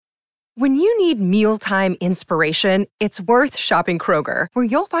When you need mealtime inspiration, it's worth shopping Kroger, where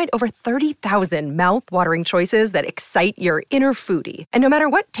you'll find over 30,000 mouth-watering choices that excite your inner foodie. And no matter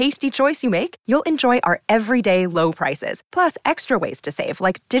what tasty choice you make, you'll enjoy our everyday low prices, plus extra ways to save,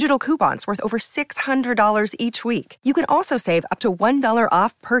 like digital coupons worth over $600 each week. You can also save up to $1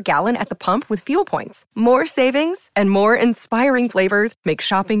 off per gallon at the pump with fuel points. More savings and more inspiring flavors make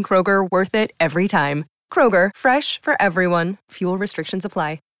shopping Kroger worth it every time. Kroger, fresh for everyone. Fuel restrictions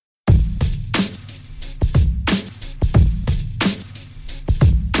apply.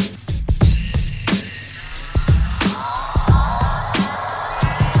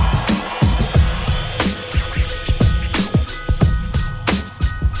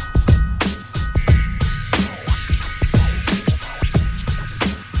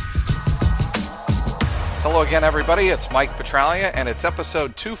 Hello again, everybody. It's Mike Petralia, and it's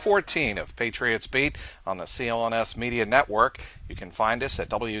episode 214 of Patriots Beat on the CLNS Media Network. You can find us at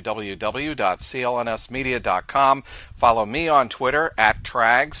www.clnsmedia.com. Follow me on Twitter at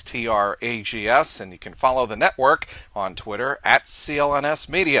Trags, T-R-A-G-S, and you can follow the network on Twitter at CLNS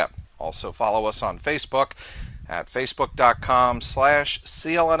Media. Also follow us on Facebook at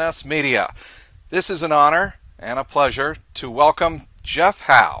facebook.com/CLNS Media. This is an honor and a pleasure to welcome Jeff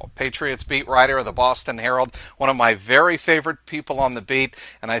Howe, Patriots beat writer of the Boston Herald, one of my very favorite people on the beat,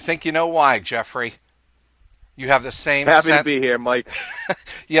 and I think you know why, Jeffrey. You have the same... Happy to be here, Mike.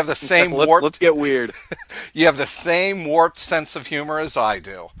 You have the same warped... Let's get weird. You have the same warped sense of humor as I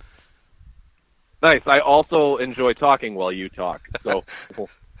do. Nice. I also enjoy talking while you talk. So,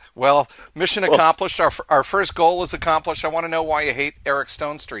 well, mission accomplished. Our first goal is accomplished. I want to know why you hate Eric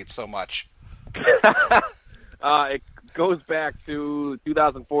Stonestreet so much. It goes back to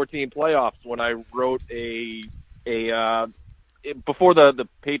 2014 playoffs when I wrote before the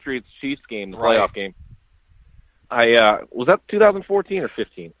Patriots Chiefs game, the playoff game. Was that 2014 or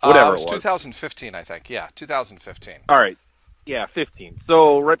 15? Whatever it was. 2015, I think. Yeah, 2015. All right. Yeah, 15.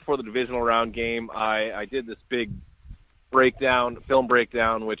 So right before the divisional round game, I did this big film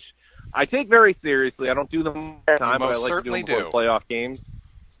breakdown, which I take very seriously. I don't do them all the time, but I like to do them before playoff games.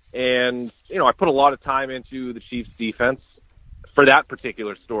 And, I put a lot of time into the Chiefs' defense for that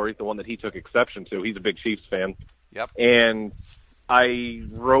particular story, the one that he took exception to. He's a big Chiefs fan. Yep. And I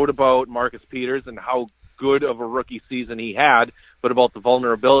wrote about Marcus Peters and how good of a rookie season he had, but about the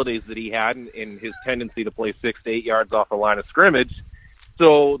vulnerabilities that he had in his tendency to play 6 to 8 yards off the line of scrimmage.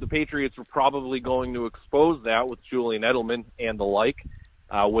 So the Patriots were probably going to expose that with Julian Edelman and the like,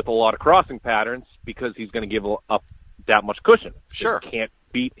 with a lot of crossing patterns, because he's going to give up that much cushion. Sure. You can't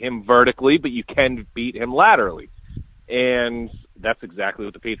beat him vertically, but you can beat him laterally. And that's exactly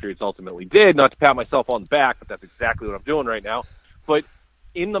what the Patriots ultimately did. Not to pat myself on the back, but that's exactly what I'm doing right now. But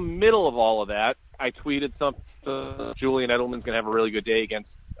in the middle of all of that, I tweeted something, Julian Edelman's going to have a really good day against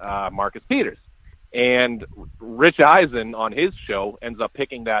Marcus Peters. And Rich Eisen on his show ends up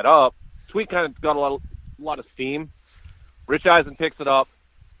picking that up. Tweet kind of got a lot of steam. Rich Eisen picks it up.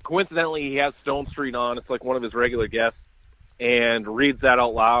 Coincidentally, he has Stonestreet on. It's like one of his regular guests. And reads that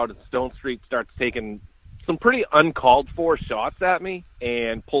out loud, and Stonestreet starts taking some pretty uncalled for shots at me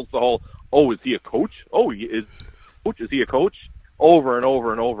and pulls the whole, is he a coach? Is he a coach? Over and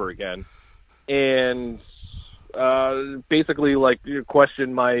over and over again. And basically,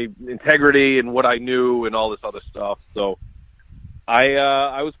 question my integrity and what I knew and all this other stuff. So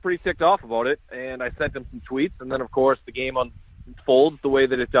I was pretty ticked off about it, and I sent him some tweets. And then, of course, the game unfolds the way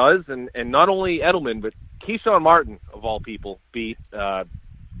that it does. And not only Edelman, but Keyshawn Martin, of all people, beat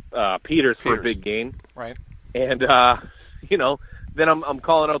Peters for a big gain. Right. And, then I'm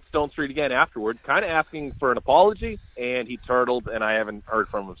calling out Stonestreet again afterwards, kind of asking for an apology, and he turtled, and I haven't heard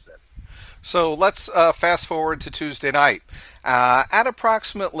from him since. So let's fast forward to Tuesday night. At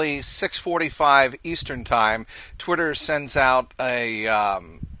approximately 6:45 Eastern Time, Twitter sends out a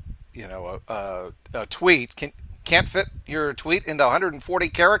tweet. Can't fit your tweet into 140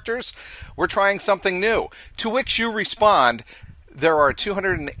 characters? We're trying something new. To which you respond, there are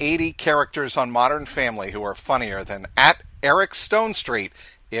 280 characters on Modern Family who are funnier than at Eric Stonestreet,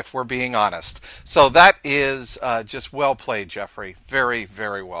 if we're being honest. So that is just well played, Jeffrey. Very,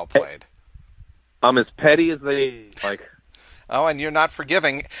 very well played. I'm as petty as they like. Oh, and you're not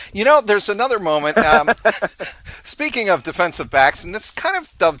forgiving. There's another moment. Speaking of defensive backs, and this kind of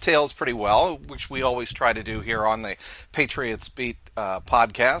dovetails pretty well, which we always try to do here on the Patriots Beat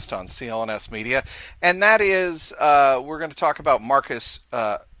podcast on CLNS Media, and that is we're going to talk about Malcolm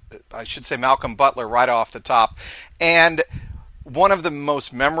Butler right off the top. And one of the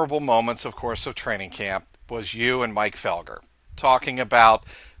most memorable moments, of course, of training camp was you and Mike Felger talking about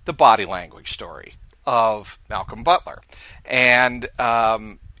the body language story of Malcolm Butler. And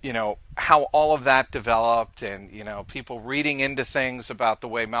how all of that developed and, people reading into things about the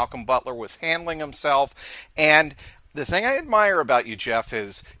way Malcolm Butler was handling himself. And the thing I admire about you, Jeff,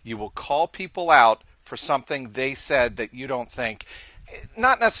 is you will call people out for something they said that you don't think,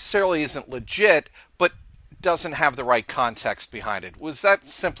 not necessarily isn't legit, but doesn't have the right context behind it. Was that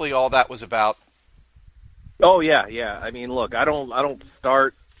simply all that was about? Oh, yeah. I mean, look, I don't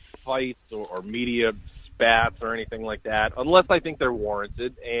start fights or media spats or anything like that unless I think they're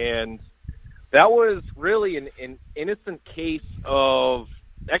warranted. And that was really an innocent case of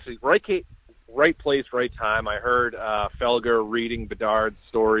actually right place, right time. I heard Felger reading Bedard's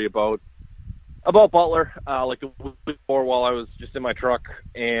story about Butler like the week before while I was just in my truck,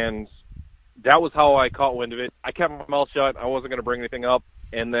 and that was how I caught wind of it. I kept my mouth shut. I wasn't going to bring anything up.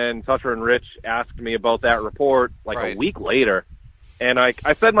 And then Tucker and Rich asked me about that report a week later, and I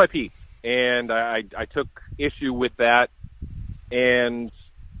said my piece, and I took issue with that. And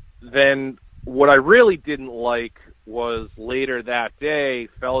then what I really didn't like was later that day,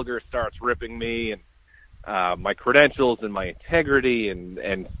 Felger starts ripping me and my credentials and my integrity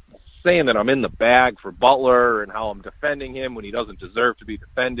and saying that I'm in the bag for Butler and how I'm defending him when he doesn't deserve to be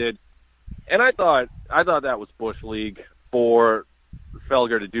defended. And I thought that was Bush League for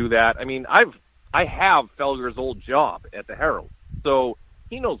Felger to do that. I mean, I have Felger's old job at the Herald, so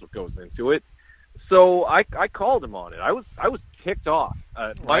he knows what goes into it. So I called him on it. I was ticked off.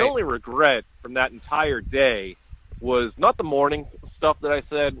 My only regret from that entire day was not the morning stuff that I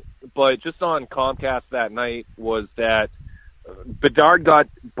said, but just on Comcast that night was that Bedard got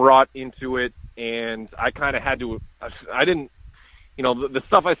brought into it, and I kind of had to. I didn't. The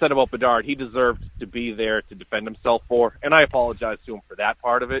stuff I said about Bedard, he deserved to be there to defend himself for, and I apologize to him for that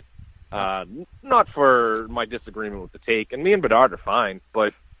part of it. Not for my disagreement with the take, and me and Bedard are fine,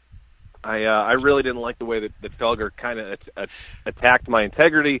 but I really didn't like the way that Felger kind of attacked my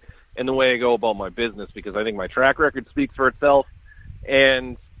integrity and the way I go about my business, because I think my track record speaks for itself.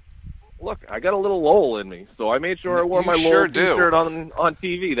 And look, I got a little Lowell in me, so I made sure I wore my Lowell t-shirt on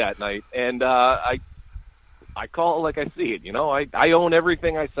TV that night, and I call it like I see it. I own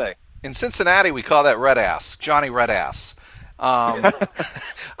everything I say. In Cincinnati, we call that red ass, Johnny Red Ass.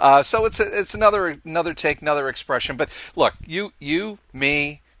 So it's another take, another expression. But look, you,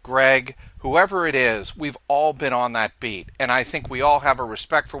 me, Greg, whoever it is, we've all been on that beat, and I think we all have a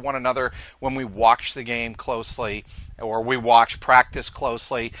respect for one another when we watch the game closely or we watch practice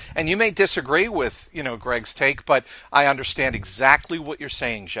closely. And you may disagree with Greg's take, but I understand exactly what you're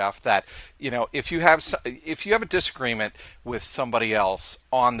saying, Jeff. That if you have a disagreement with somebody else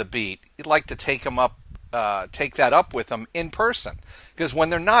on the beat, you'd like to take that up with them in person, because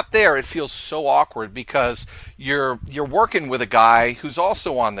when they're not there, it feels so awkward because you're working with a guy who's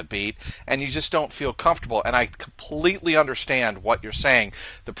also on the beat and you just don't feel comfortable. And I completely understand what you're saying.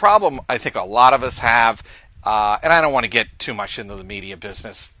 The problem I think a lot of us have, and I don't want to get too much into the media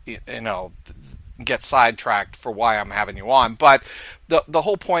business, get sidetracked for why I'm having you on, but the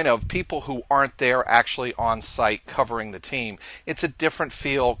whole point of people who aren't there actually on site covering the team, it's a different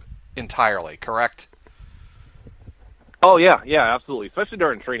feel entirely, correct? Oh, yeah, absolutely, especially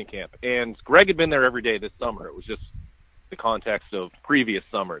during training camp. And Greg had been there every day this summer. It was just the context of previous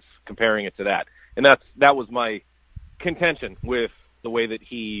summers, comparing it to that. And that was my contention with the way that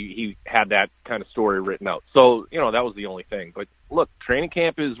he had that kind of story written out. So, that was the only thing. But, look, training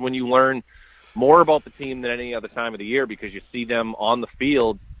camp is when you learn more about the team than any other time of the year, because you see them on the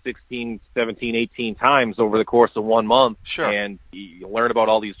field 16, 17, 18 times over the course of 1 month. Sure. And you learn about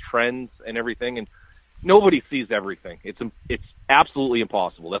all these trends and everything. And nobody sees everything. It's absolutely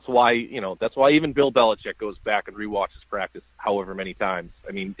impossible. That's why even Bill Belichick goes back and rewatches practice however many times.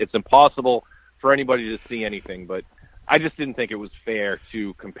 I mean, it's impossible for anybody to see anything, but I just didn't think it was fair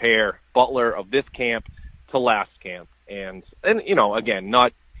to compare Butler of this camp to last camp. And again,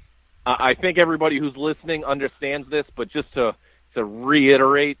 I think everybody who's listening understands this, but just to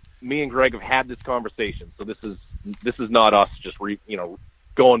reiterate, me and Greg have had this conversation. So this is not us just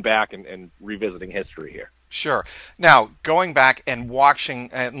going back and revisiting history here. Sure. Now, going back and watching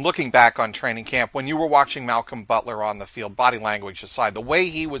and looking back on training camp, when you were watching Malcolm Butler on the field, body language aside, the way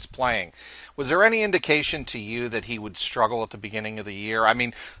he was playing, was there any indication to you that he would struggle at the beginning of the year? I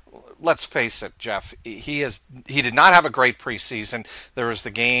mean, let's face it, Jeff, he did not have a great preseason. There was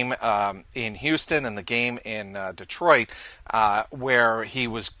the game in Houston and the game in Detroit where he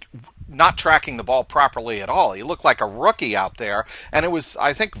was not tracking the ball properly at all. He looked like a rookie out there, and it was,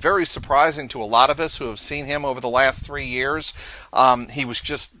 I think, very surprising to a lot of us who have seen him over the last 3 years. He was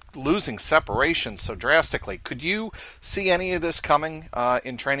just losing separation so drastically. Could you see any of this coming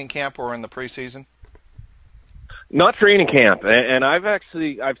in training camp or in the preseason? Not training camp, and I've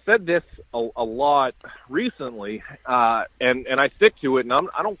said this a lot recently, and I stick to it. And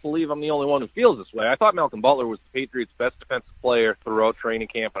I don't believe I'm the only one who feels this way. I thought Malcolm Butler was the Patriots' best defensive player throughout training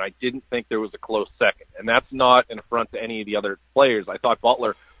camp, and I didn't think there was a close second. And that's not an affront to any of the other players. I thought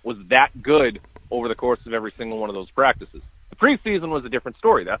Butler was that good over the course of every single one of those practices. The preseason was a different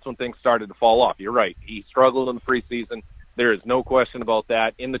story. That's when things started to fall off. You're right. He struggled in the preseason. There is no question about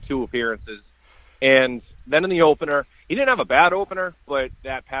that in the 2 appearances. And then in the opener, he didn't have a bad opener, but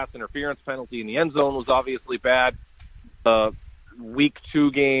that pass interference penalty in the end zone was obviously bad. The week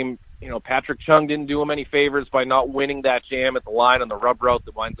 2 game, Patrick Chung didn't do him any favors by not winning that jam at the line on the rub route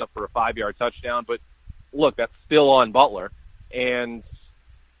that winds up for a 5-yard touchdown. But look, that's still on Butler. And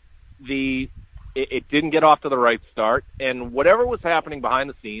it didn't get off to the right start. And whatever was happening behind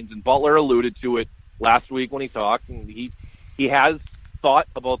the scenes, and Butler alluded to it last week when he talked, and he has thought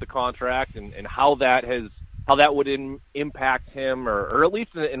about the contract and how that would impact him, or at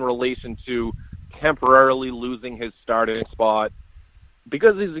least in relation to temporarily losing his starting spot,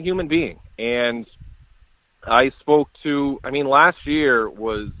 because he's a human being. And I spoke to, last year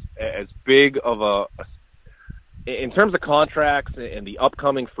was as big of in terms of contracts and the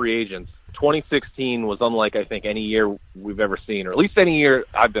upcoming free agents, 2016 was unlike, I think, any year we've ever seen, or at least any year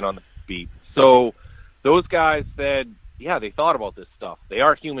I've been on the beat. So those guys said, yeah, they thought about this stuff. They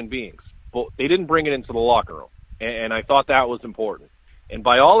are human beings, but they didn't bring it into the locker room. And I thought that was important. And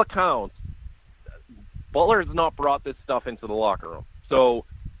by all accounts, Butler has not brought this stuff into the locker room. So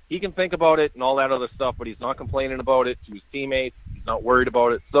he can think about it and all that other stuff, but he's not complaining about it to his teammates. He's not worried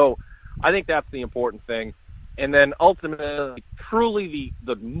about it. So I think that's the important thing. And then ultimately, truly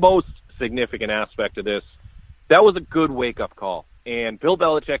the most significant aspect of this, that was a good wake-up call. And Bill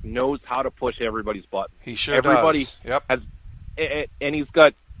Belichick knows how to push everybody's buttons. He sure does. Yep. And he's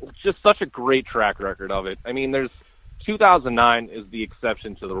got just such a great track record of it. There's 2009 is the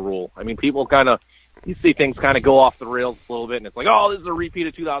exception to the rule. People you see things kind of go off the rails a little bit, and it's like, oh, this is a repeat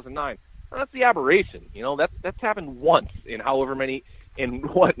of 2009. Well, that's the aberration. That's happened once in now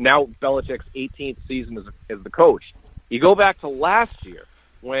Belichick's 18th season as the coach. You go back to last year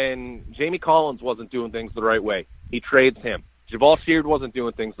when Jamie Collins wasn't doing things the right way. He trades him. Javal Sheard wasn't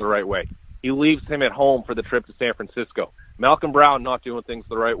doing things the right way. He leaves him at home for the trip to San Francisco. Malcolm Brown not doing things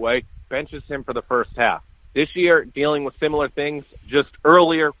the right way, benches him for the first half. This year, dealing with similar things, just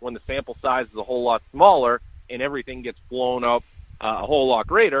earlier when the sample size is a whole lot smaller and everything gets blown up a whole lot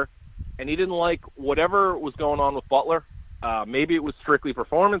greater, and he didn't like whatever was going on with Butler. Maybe it was strictly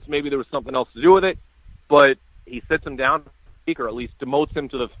performance. Maybe there was something else to do with it, but he sits him down, or at least demotes him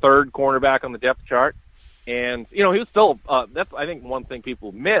to the 3rd cornerback on the depth chart. And, he was still, that's, I think, one thing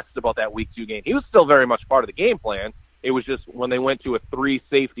people missed about that Week 2 game. He was still very much part of the game plan. It was just when they went to a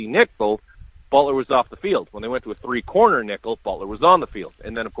 3-safety nickel, Butler was off the field. When they went to a 3-corner nickel, Butler was on the field.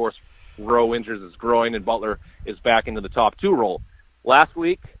 And then, of course, Rowe injures his groin, and Butler is back into the top 2 role. Last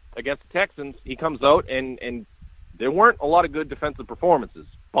week, against the Texans, he comes out, and there weren't a lot of good defensive performances.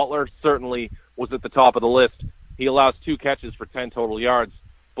 Butler certainly was at the top of the list. He allows 2 catches for 10 total yards,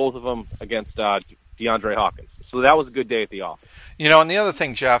 both of them against DeAndre Hopkins. So that was a good day at the office. And the other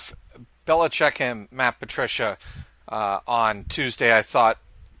thing, Jeff, Belichick and Matt Patricia on Tuesday, I thought,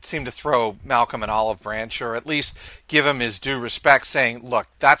 seemed to throw Malcolm an olive branch, or at least give him his due respect, saying, look,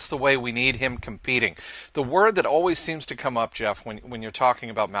 that's the way we need him competing. The word that always seems to come up, Jeff, when you're talking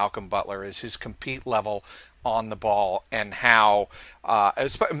about Malcolm Butler is his compete level on the ball, and how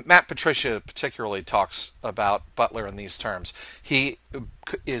Matt Patricia particularly talks about Butler in these terms. He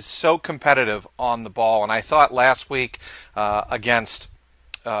is so competitive on the ball, and I thought last week against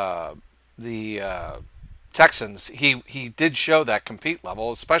the Texans, he did show that compete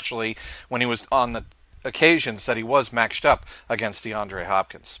level, especially when he was on the occasions that he was matched up against DeAndre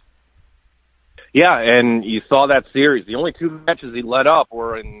Hopkins. Yeah, and you saw that series. The only 2 matches he let up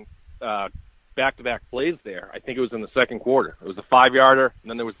were in back-to-back plays there. I think it was in the second quarter. It was a 5-yarder, and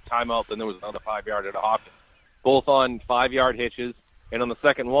then there was a timeout, then there was another 5-yarder to Hopkins, both on 5-yard hitches. And on the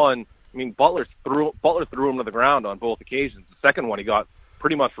second one, Butler threw him to the ground on both occasions. The second one, he got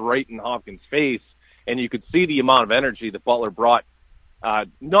pretty much right in Hopkins' face, and you could see the amount of energy that Butler brought,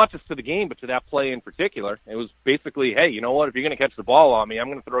 not just to the game, but to that play in particular. It was basically, hey, you know what? If you're going to catch the ball on me, I'm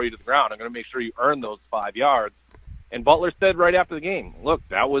going to throw you to the ground. I'm going to make sure you earn those 5 yards. And Butler said right after the game, look,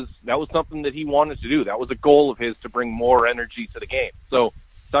 that was something that he wanted to do. That was a goal of his, to bring more energy to the game. So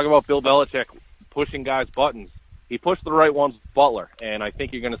talk about Bill Belichick pushing guys' buttons. He pushed the right ones with Butler, and I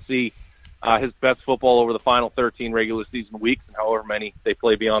think you're going to see his best football over the final 13 regular season weeks and however many they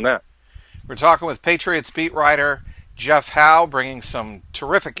play beyond that. We're talking with Patriots beat writer Jeff Howe, bringing some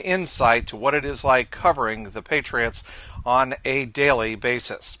terrific insight to what it is like covering the Patriots on a daily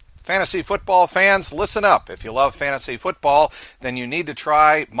basis. Fantasy football fans, listen up. If you love fantasy football, then you need to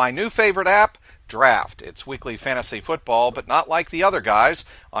try my new favorite app, Draft. It's weekly fantasy football, but not like the other guys.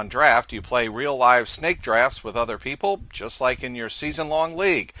 On Draft, you play real live snake drafts with other people, just like in your season-long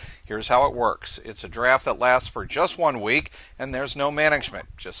league. Here's how it works. It's a draft that lasts for just 1 week, and there's no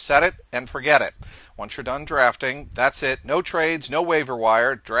management. Just set it and forget it. Once you're done drafting, that's it. No trades, no waiver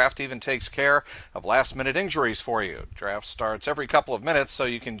wire. Draft even takes care of last-minute injuries for you. Draft starts every couple of minutes, so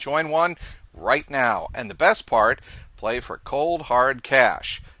you can join one right now. And the best part, play for cold, hard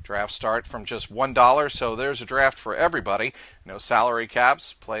cash. Drafts start from just $1, so there's a draft for everybody. No salary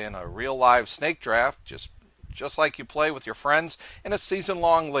caps. Play in a real live snake draft, just like you play with your friends in a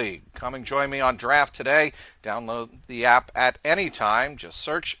season-long league. Come and join me on Draft today. Download the app at any time. Just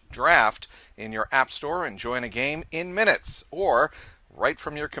search Draft in your app store and join a game in minutes, or right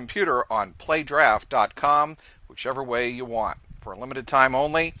from your computer on playdraft.com, whichever way you want. For a limited time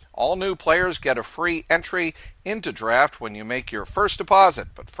only, all new players get a free entry into Draft when you make your first deposit.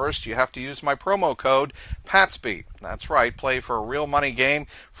 But first, you have to use my promo code PATSBEAT. That's right, play for a real money game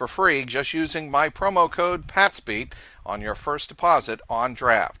for free just using my promo code PATSBEAT on your first deposit on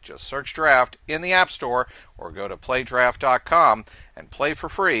Draft. Just search Draft in the App Store or go to playdraft.com and play for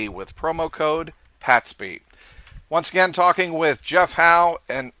free with promo code PATSBEAT. Once again, talking with Jeff Howe,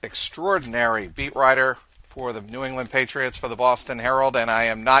 an extraordinary beat writer for the New England Patriots for the Boston Herald, and I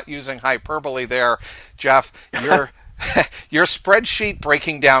am not using hyperbole there, Jeff. Your spreadsheet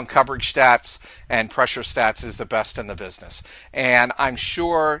breaking down coverage stats and pressure stats is the best in the business. And I'm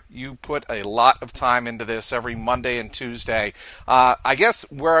sure you put a lot of time into this every Monday and Tuesday. I guess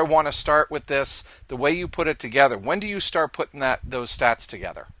where I want to start with this, the way you put it together, when do you start putting those stats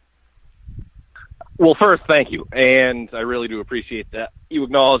together? Well, first, thank you, and I really do appreciate that, you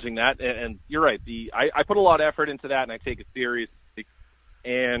acknowledging that, and you're right. I put a lot of effort into that, and I take it seriously,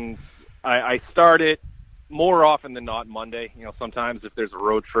 and I start it more often than not Monday. You know, sometimes if there's a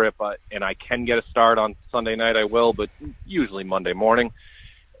road trip and I can get a start on Sunday night, I will, but usually Monday morning,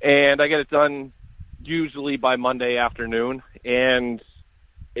 and I get it done usually by Monday afternoon, and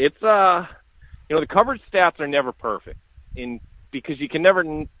it's, the coverage stats are never perfect, because you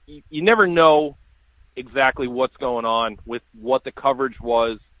never know exactly what's going on with what the coverage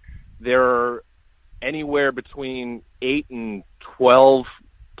was. There are anywhere between 8 and 12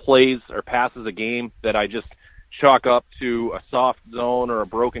 plays or passes a game that I just chalk up to a soft zone or a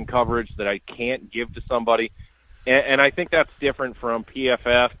broken coverage that I can't give to somebody. And I think that's different from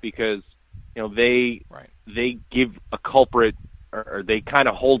PFF because, they give a culprit or they kind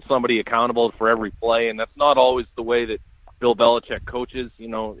of hold somebody accountable for every play. And that's not always the way that Bill Belichick coaches,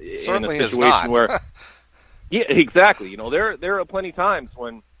 Certainly in a situation is not. where, yeah, exactly. There are plenty of times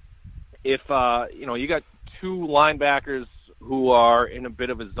when if, you got two linebackers who are in a bit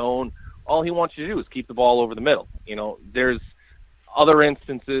of a zone, all he wants you to do is keep the ball over the middle. There's other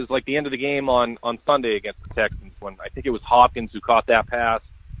instances like the end of the game on Sunday against the Texans when I think it was Hopkins who caught that pass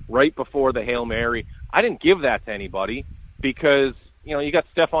right before the Hail Mary. I didn't give that to anybody because, you got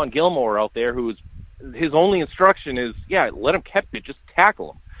Stephon Gilmore out there who's his only instruction is, let him catch it, just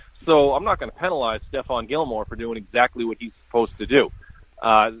tackle him. So I'm not going to penalize Stephon Gilmore for doing exactly what he's supposed to do.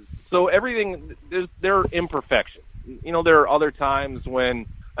 So everything, there are imperfections. There are other times when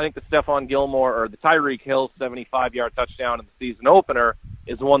I think the Stephon Gilmore or the Tyreek Hill 75-yard touchdown in the season opener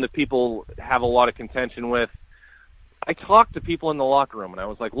is one that people have a lot of contention with. I talked to people in the locker room, and I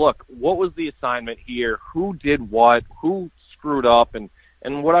was like, look, what was the assignment here? Who did what? Who screwed up? And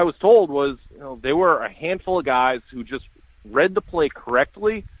what I was told was, they were a handful of guys who just read the play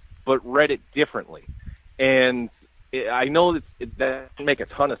correctly, but read it differently. And I know that doesn't make a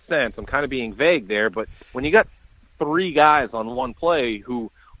ton of sense. I'm kind of being vague there, but when you got three guys on one play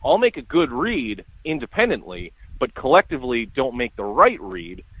who all make a good read independently, but collectively don't make the right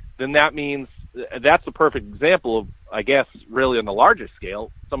read, then that means that's a perfect example of, I guess, really on the larger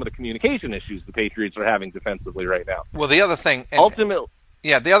scale, some of the communication issues the Patriots are having defensively right now. Well, the other thing... Ultimately...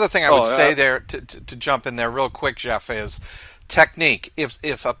 Yeah, the other thing I would say there, to jump in there real quick, Jeff, is technique.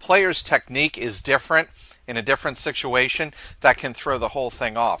 If a player's technique is different in a different situation, that can throw the whole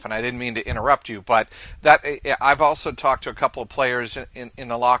thing off. And I didn't mean to interrupt you, but that I've also talked to a couple of players in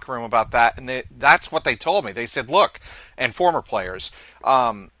the locker room about that, and that's what they told me. They said, look, and former players,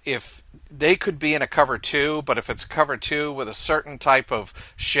 if they could be in a cover two, but if it's cover two with a certain type of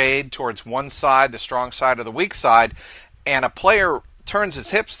shade towards one side, the strong side or the weak side, and a player turns his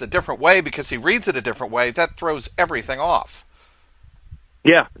hips the different way because he reads it a different way, that throws everything off.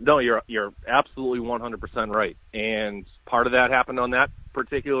 Yeah, no, you're absolutely 100% right. And part of that happened on that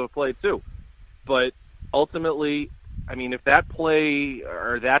particular play too. But ultimately, I mean, if that play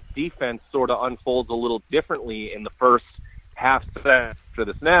or that defense sort of unfolds a little differently in the first half set after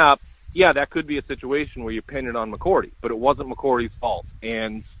the snap, yeah, that could be a situation where you pin it on McCourty. But it wasn't McCourty's fault.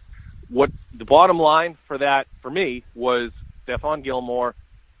 And what the bottom line for that, for me, was Stephon Gilmore.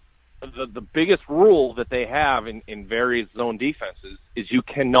 The biggest rule that they have in various zone defenses is you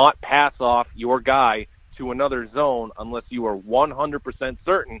cannot pass off your guy to another zone unless you are 100%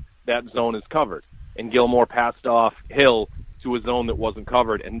 certain that zone is covered. And Gilmore passed off Hill to a zone that wasn't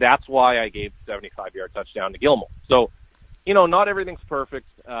covered, and that's why I gave the 75-yard touchdown to Gilmore. So, not everything's perfect.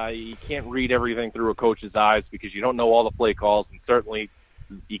 You can't read everything through a coach's eyes because you don't know all the play calls, and certainly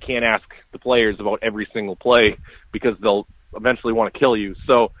you can't ask the players about every single play because they'll eventually want to kill you.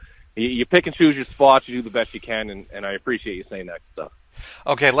 So you pick and choose your spots, you do the best you can, and I appreciate you saying that stuff.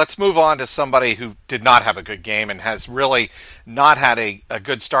 Okay, let's move on to somebody who did not have a good game and has really not had a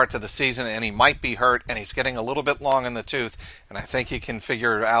good start to the season, and he might be hurt, and he's getting a little bit long in the tooth, and I think you can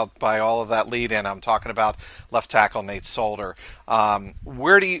figure it out by all of that lead-in. I'm talking about left tackle Nate Solder.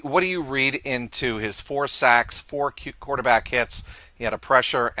 What do you read into his 4 sacks, 4 quarterback hits? He had a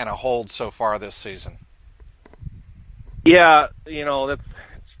pressure and a hold so far this season. Yeah, that's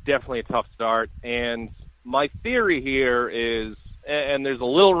definitely a tough start, and my theory here is, and there's a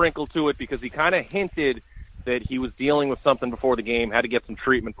little wrinkle to it because he kind of hinted that he was dealing with something before the game, had to get some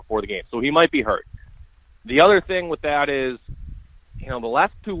treatment before the game, so he might be hurt. The other thing with that is, the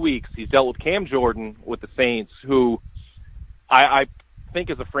last 2 weeks he's dealt with Cam Jordan with the Saints, who I think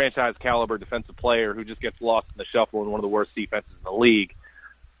is a franchise caliber defensive player who just gets lost in the shuffle in one of the worst defenses in the league.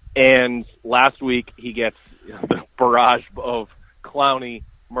 And last week he gets the barrage of Clowney,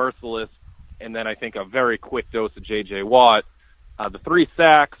 Merciless, and then I think a very quick dose of J.J. Watt. The 3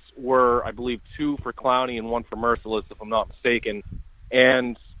 sacks were, I believe, 2 for Clowney and 1 for Merciless, if I'm not mistaken.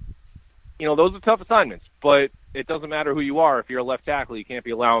 And, those are tough assignments, but it doesn't matter who you are. If you're a left tackle, you can't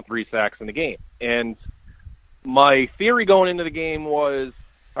be allowing 3 sacks in the game. And my theory going into the game was,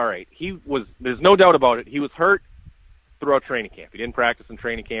 all right, there's no doubt about it, he was hurt throughout training camp. He didn't practice in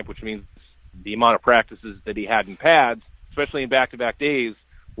training camp, which means the amount of practices that he had in pads, especially in back-to-back days,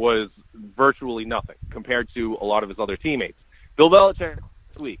 was virtually nothing compared to a lot of his other teammates. Bill Belichick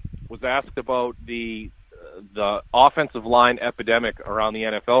this week was asked about the offensive line epidemic around the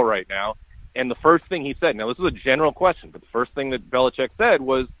NFL right now, and the first thing he said, now this is a general question, but the first thing that Belichick said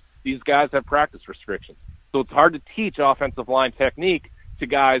was these guys have practice restrictions. So it's hard to teach offensive line technique to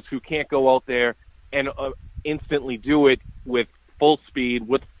guys who can't go out there and instantly do it with full speed,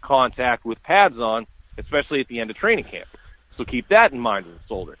 with contact, with pads on, especially at the end of training camp. So keep that in mind with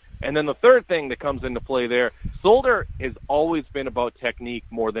Solder. And then the third thing that comes into play there, Solder has always been about technique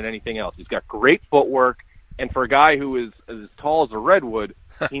more than anything else. He's got great footwork, and for a guy who is as tall as a redwood,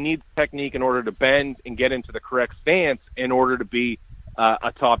 he needs technique in order to bend and get into the correct stance in order to be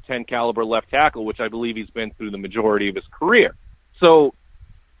a top 10 caliber left tackle, which I believe he's been through the majority of his career. So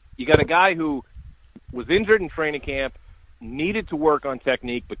you got a guy who was injured in training camp, needed to work on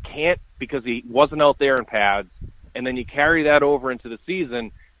technique, but can't because he wasn't out there in pads, and then you carry that over into the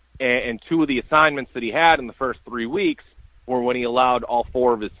season, and 2 of the assignments that he had in the first 3 weeks were when he allowed all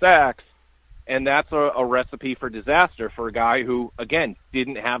 4 of his sacks, and that's a recipe for disaster for a guy who, again,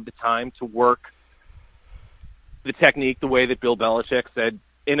 didn't have the time to work the technique the way that Bill Belichick said,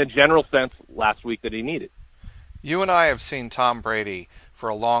 in a general sense, last week that he needed. You and I have seen Tom Brady for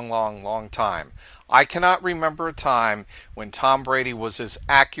a long, long, long time. I cannot remember a time when Tom Brady was as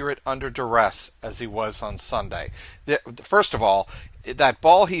accurate under duress as he was on Sunday. First of all, that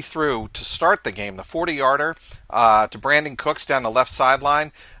ball he threw to start the game, the 40-yarder to Brandon Cooks down the left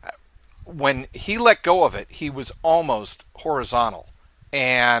sideline, when he let go of it, he was almost horizontal.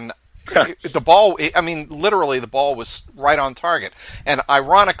 And the ball, I mean, literally the ball was right on target. And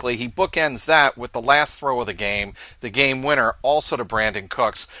ironically, he bookends that with the last throw of the game winner, also to Brandon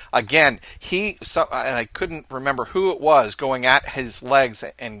Cooks. Again, and I couldn't remember who it was going at his legs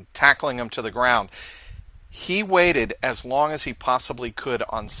and tackling him to the ground. He waited as long as he possibly could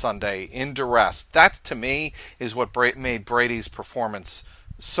on Sunday in duress. That, to me, is what made Brady's performance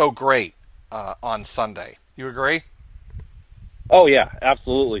so great on Sunday. You agree? Oh yeah,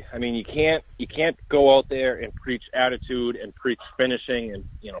 absolutely. I mean, you can't go out there and preach attitude and preach finishing and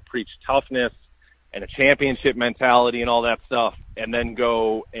preach toughness and a championship mentality and all that stuff, and then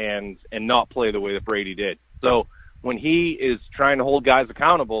go and not play the way that Brady did. So when he is trying to hold guys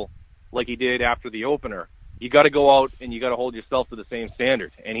accountable, like he did after the opener, you got to go out and you got to hold yourself to the same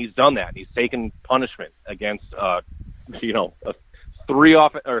standard. And he's done that. He's taken punishment against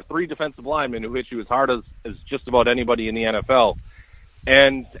three defensive linemen who hit you as hard as just about anybody in the NFL,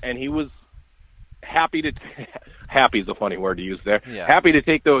 and he was happy to happy is a funny word to use there. Yeah. Happy to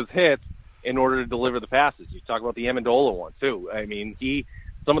take those hits in order to deliver the passes. You talk about the Amendola one too. I mean,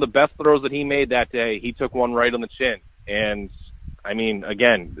 some of the best throws that he made that day, he took one right on the chin. And I mean,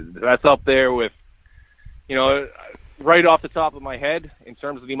 again, that's up there with, right off the top of my head in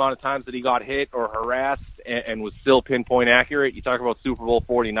terms of the amount of times that he got hit or harassed and was still pinpoint accurate. You talk about Super Bowl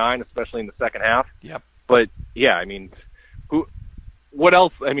 49, especially in the second half. Yep. But yeah, I mean, what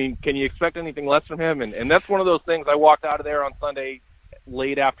else? I mean, can you expect anything less from him? And that's one of those things. I walked out of there on Sunday,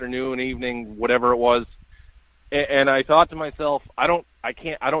 late afternoon, evening, whatever it was, and I thought to myself, I don't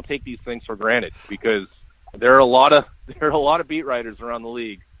take these things for granted, because there are a lot of beat writers around the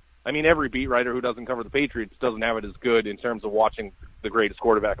league. I mean, every beat writer who doesn't cover the Patriots doesn't have it as good in terms of watching the greatest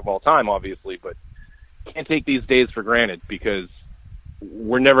quarterback of all time, obviously, but can't take these days for granted, because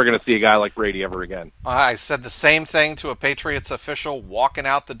we're never going to see a guy like Brady ever again. I said the same thing to a Patriots official walking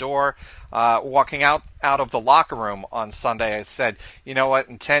out the door, walking out of the locker room on Sunday. I said, you know what,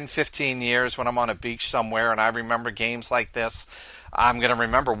 in 10, 15 years when I'm on a beach somewhere and I remember games like this, I'm going to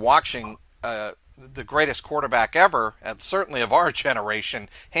remember watching the greatest quarterback ever, and certainly of our generation,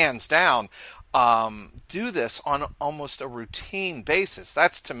 hands down, do this on almost a routine basis.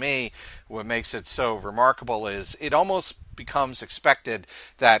 That's, to me, what makes it so remarkable. Is it almost becomes expected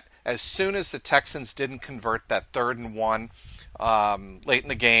that as soon as the Texans didn't convert that 3rd and 1 late in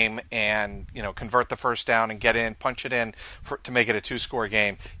the game and convert the first down and get in, punch it in to make it a 2-score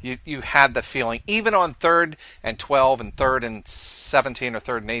game, you had the feeling, even on 3rd and 12 and 3rd and 17 or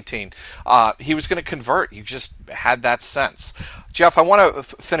 3rd and 18, he was going to convert. You just had that sense. Jeff, I want to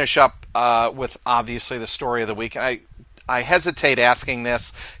finish up with obviously the story of the week. I hesitate asking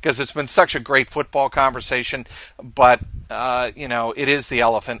this because it's been such a great football conversation, but it is the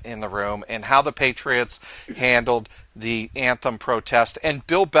elephant in the room, and how the Patriots handled the Anthem protest and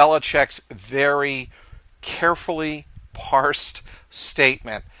Bill Belichick's very carefully parsed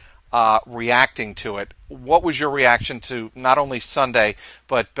statement reacting to it. What was your reaction to not only Sunday,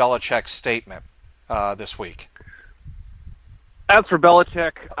 but Belichick's statement this week? As for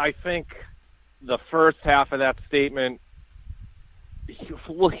Belichick, I think the first half of that statement,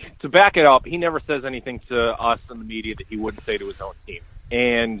 to back it up, he never says anything to us in the media that he wouldn't say to his own team.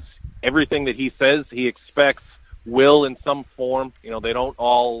 And everything that he says, he expects will in some form. They don't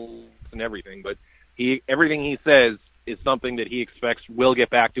all listen everything, but everything he says is something that he expects will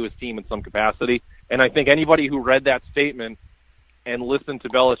get back to his team in some capacity. And I think anybody who read that statement and listened to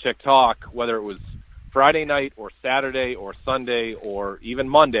Belichick talk, whether it was Friday night or Saturday or Sunday or even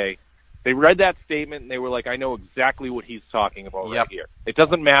Monday, they read that statement and they were like, I know exactly what he's talking about right here. It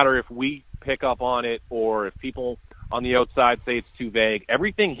doesn't matter if we pick up on it or if people on the outside say it's too vague.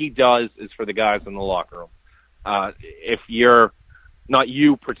 Everything he does is for the guys in the locker room. If you're not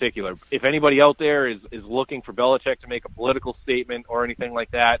you particular, if anybody out there is looking for Belichick to make a political statement or anything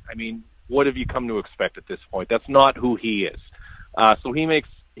like that, I mean, what have you come to expect at this point? That's not who he is. So he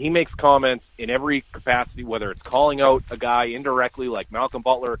makes comments in every capacity, whether it's calling out a guy indirectly like Malcolm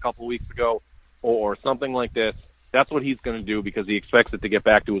Butler a couple of weeks ago or something like this. That's what he's going to do because he expects it to get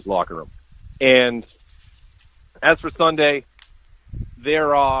back to his locker room. And as for Sunday,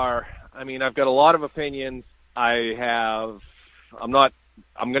 I've got a lot of opinions. I'm going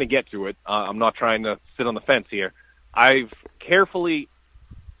to get to it. I'm not trying to sit on the fence here. I've carefully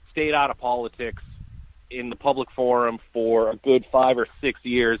stayed out of politics in the public forum for a good 5 or 6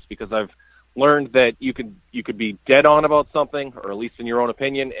 years because I've learned that you could be dead on about something, or at least in your own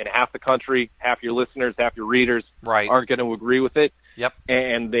opinion, and half the country, half your listeners, half your readers aren't going to agree with it. Yep.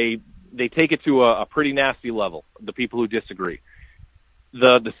 And they take it to a pretty nasty level, the people who disagree.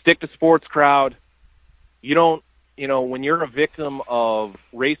 The stick to sports crowd, when you're a victim of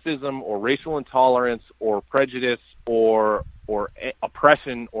racism or racial intolerance or prejudice or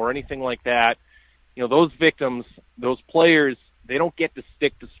oppression or anything like that, those victims, those players, they don't get to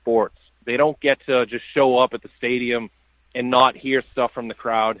stick to sports. They don't get to just show up at the stadium and not hear stuff from the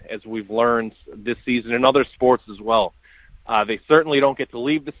crowd, as we've learned this season in other sports as well. They certainly don't get to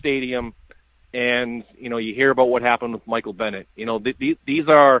leave the stadium, and, you hear about what happened with Michael Bennett. These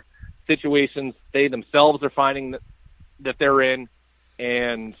are situations they themselves are finding that they're in,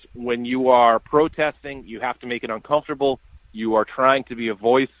 and when you are protesting, you have to make it uncomfortable. You are trying to be a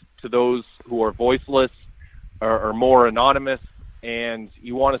voice to those who are voiceless or more anonymous, and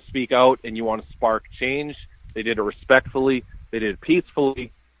you want to speak out and you want to spark change. They did it respectfully. They did it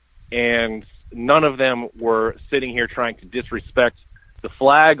peacefully, and none of them were sitting here trying to disrespect the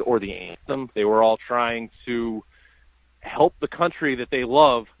flag or the anthem. They were all trying to help the country that they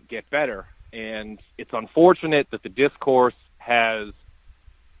love get better. And it's unfortunate that the discourse has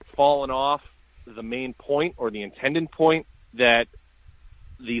fallen off the main point or the intended point that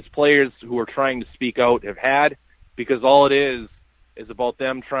these players who are trying to speak out have had, because all it is about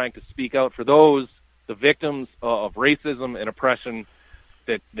them trying to speak out for the victims of racism and oppression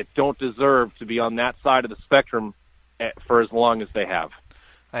that don't deserve to be on that side of the spectrum for as long as they have.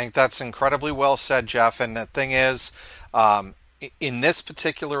 I think that's incredibly well said, Jeff. And the thing is, in this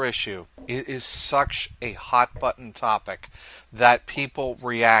particular issue, it is such a hot button topic that people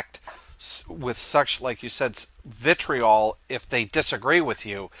react with such, like you said, vitriol. If they disagree with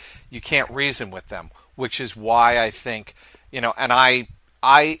you, you can't reason with them, which is why I think, and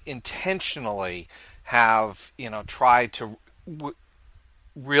I intentionally have, tried to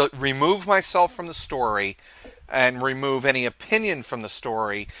remove myself from the story and remove any opinion from the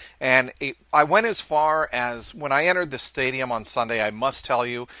story. And I went as far as, when I entered the stadium on Sunday, I must tell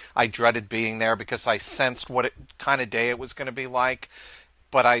you, I dreaded being there because I sensed what kind of day it was going to be like.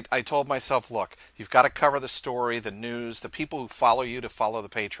 But I told myself, look, you've got to cover the story, the news, the people who follow you to follow the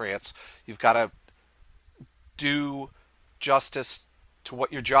Patriots. You've got to do justice to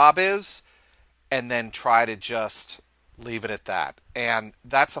what your job is, and then try to just leave it at that. And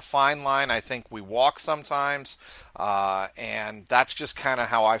that's a fine line I think we walk sometimes, and that's just kind of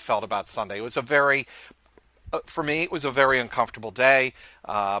how I felt about Sunday. It was for me, it was a very uncomfortable day,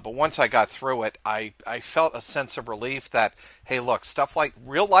 but once I got through it, I felt a sense of relief that, hey, look, stuff like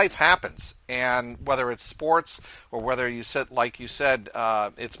real life happens, and whether it's sports or whether like you said,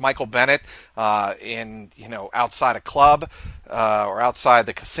 it's Michael Bennett outside a club or outside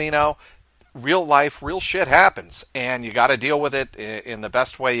the casino. Real life, real shit happens, and you got to deal with it in the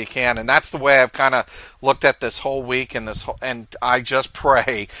best way you can. And that's the way I've kind of looked at this whole week, and I just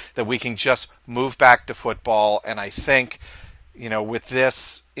pray that we can just move back to football. And I think, with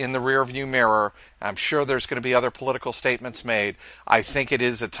this in the rearview mirror, I'm sure there's going to be other political statements made. I think it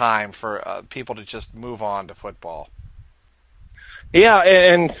is a time for people to just move on to football. Yeah,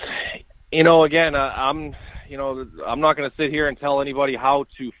 and again, I'm not going to sit here and tell anybody how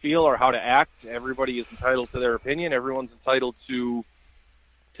to feel or how to act. Everybody is entitled to their opinion. Everyone's entitled to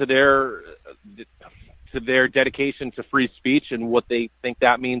their dedication to free speech and what they think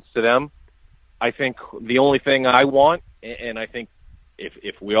that means to them. I think the only thing I want, and I think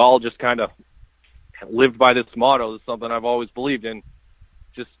if we all just kind of lived by this motto, it's something I've always believed in,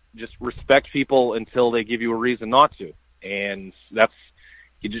 just respect people until they give you a reason not to. And that's,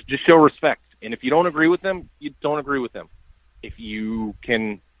 you just show respect. And if you don't agree with them, you don't agree with them. If you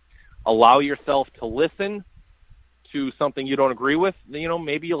can allow yourself to listen to something you don't agree with, then,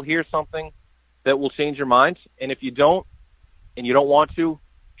 maybe you'll hear something that will change your mind. And if you don't, and you don't want to,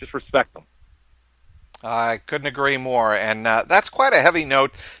 just respect them. I couldn't agree more. And that's quite a heavy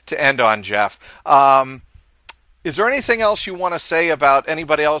note to end on, Jeff. Is there anything else you want to say about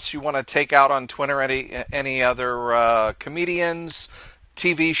anybody else you want to take out on Twitter? Any other comedians,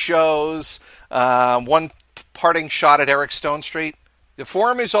 TV shows, one parting shot at Eric Stonestreet? The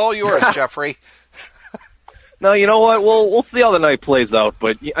forum is all yours, Jeffrey. No, you know what? We'll see how the night plays out.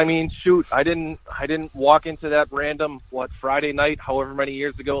 But I mean, shoot, I didn't walk into that random Friday night, however many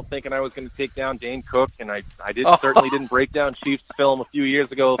years ago, thinking I was going to take down Dane Cook, and I certainly didn't break down Chiefs film a few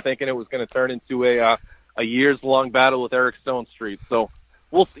years ago, thinking it was going to turn into a years-long battle with Eric Stonestreet. So.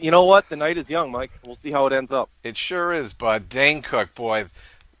 You know what? The night is young, Mike. We'll see how it ends up. It sure is, bud. Dane Cook, boy.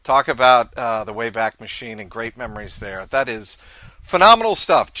 Talk about the Wayback Machine and great memories there. That is phenomenal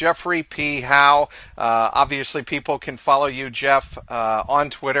stuff. Jeffrey P. Howe. Obviously, people can follow you, Jeff, on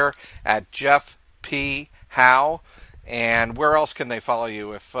Twitter at Jeff P. Howe. And where else can they follow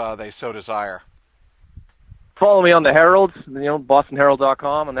you if they so desire? Follow me on the Herald,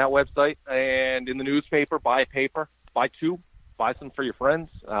 BostonHerald.com on that website. And in the newspaper, buy a paper. Buy two. Buy some for your friends.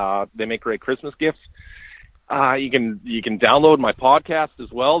 They make great Christmas gifts. You can download my podcast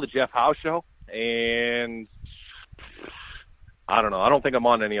as well, The Jeff Howe Show. And I don't know. I don't think I'm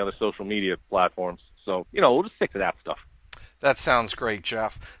on any other social media platforms. So, we'll just stick to that stuff. That sounds great,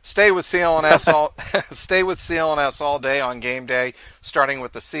 Jeff. Stay with CLNS all day on game day, starting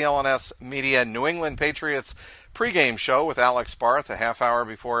with the CLNS Media New England Patriots pregame show with Alex Barth a half hour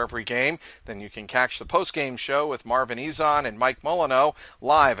before every game. Then you can catch the postgame show with Marvin Ezon and Mike Molyneux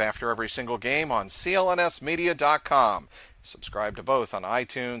live after every single game on clnsmedia.com. Subscribe to both on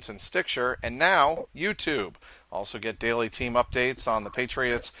iTunes and Stitcher, and now YouTube. Also get daily team updates on the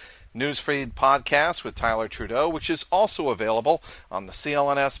Patriots Newsfeed podcast with Tyler Trudeau, which is also available on the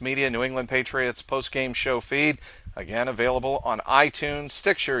CLNS Media New England Patriots postgame show feed. Again, available on iTunes,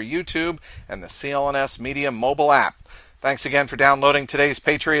 Stitcher, YouTube, and the CLNS Media mobile app. Thanks again for downloading today's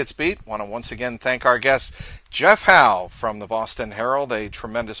Patriots Beat. Want to once again thank our guest, Jeff Howe from the Boston Herald, a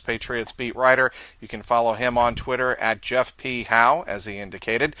tremendous Patriots beat writer. You can follow him on Twitter at Jeff P. Howe, as he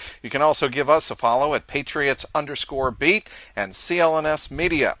indicated. You can also give us a follow at Patriots_beat and CLNS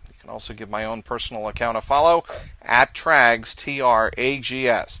Media. You can also give my own personal account a follow at Trags,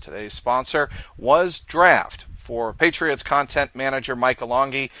 Trags. Today's sponsor was Draft. For Patriots content manager Mike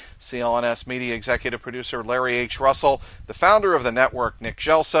Alongi, CLNS media executive producer Larry H. Russell, the founder of the network Nick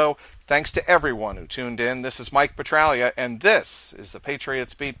Gelso, thanks to everyone who tuned in. This is Mike Petralia, and this is the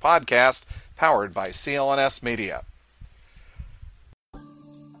Patriots Beat podcast powered by CLNS Media.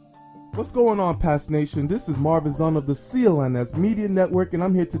 What's going on, Past Nation? This is Marvin Zahn of the CLNS Media Network, and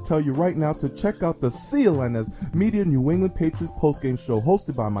I'm here to tell you right now to check out the CLNS Media New England Patriots postgame show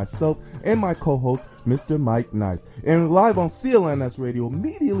hosted by myself and my co-host, Mr. Mike Nice. And live on CLNS Radio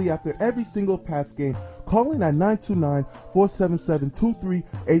immediately after every single Pats game. Call in at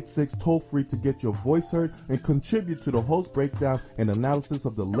 929-477-2386 toll-free to get your voice heard and contribute to the host breakdown and analysis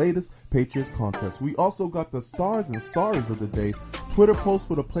of the latest Patriots contest. We also got the stars and sorries of the day, Twitter posts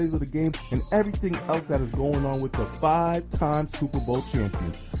for the plays of the game, and everything else that is going on with the 5-time Super Bowl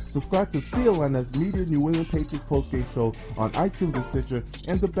champions. Subscribe to CLNS Media New England Patriots postgame show on iTunes and Stitcher,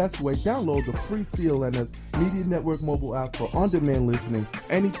 and the best way, download the free CLNS Media Network mobile app for on-demand listening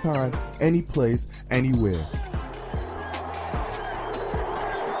anytime, any place, anywhere.